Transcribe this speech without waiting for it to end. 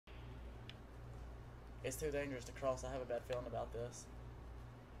It's too dangerous to cross. I have a bad feeling about this.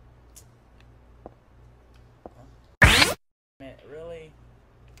 Man, really?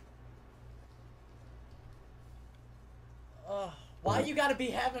 Why you gotta be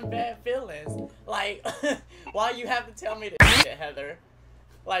having bad feelings? Like, why you have to tell me to shit, Heather?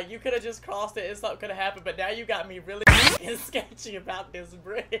 Like, you could have just crossed it and something could have happened, but now you got me really sketchy about this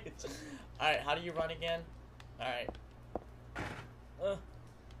bridge. Alright, how do you run again? Alright.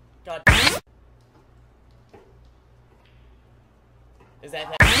 God. Is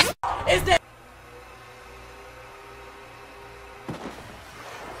that? Is that?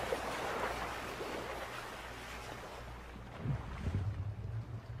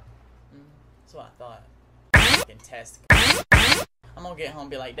 That's what I thought. Fucking test. I'm gonna get home and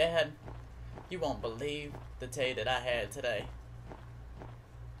be like, Dad, you won't believe the tea that I had today.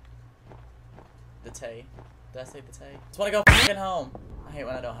 The tea. Did I say the tea? Just wanna go fucking home. I hate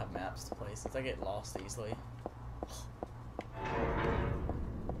when I don't have maps to places. I get lost easily.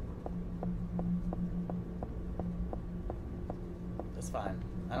 That's fine.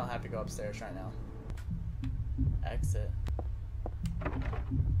 I don't have to go upstairs right now. Exit.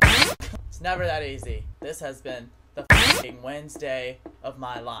 It's never that easy. This has been the fucking Wednesday of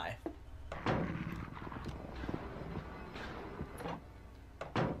my life.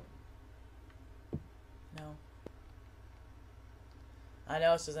 No. I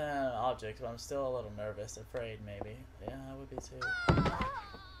know it's just an object, but I'm still a little nervous, afraid maybe. Yeah, I would be too.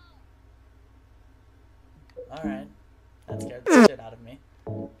 Alright. That scared the shit out of me.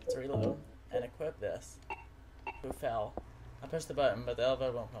 Let's reload and equip this. Who fell? I pushed the button, but the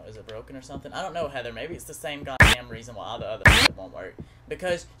elevator won't come. Is it broken or something? I don't know, Heather. Maybe it's the same goddamn reason why the other shit won't work.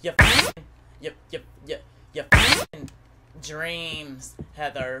 Because you fucking dreams,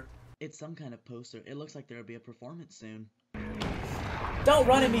 Heather. It's some kind of poster. It looks like there'll be a performance soon. Don't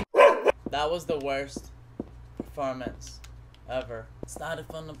run at me. That was the worst performance ever. Started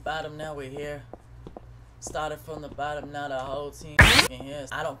from the bottom, now we're here. Started from the bottom, now the whole team fucking here.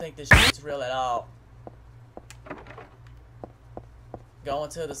 I don't think this shit's real at all.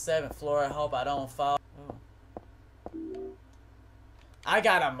 Going to the 7th floor, I hope I don't fall. Oh. I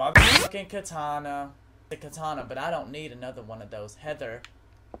got a motherfucking katana. The katana, but I don't need another one of those. Heather,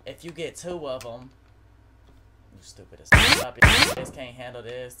 if you get 2 of them, you stupid as fuck. This can't handle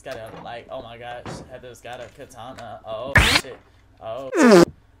this. Got a, like, oh my gosh, Heather's got a katana. Oh shit. Oh.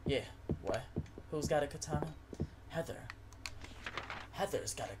 Yeah, what? Who's got a katana? Heather.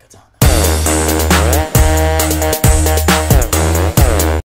 Heather's got a katana.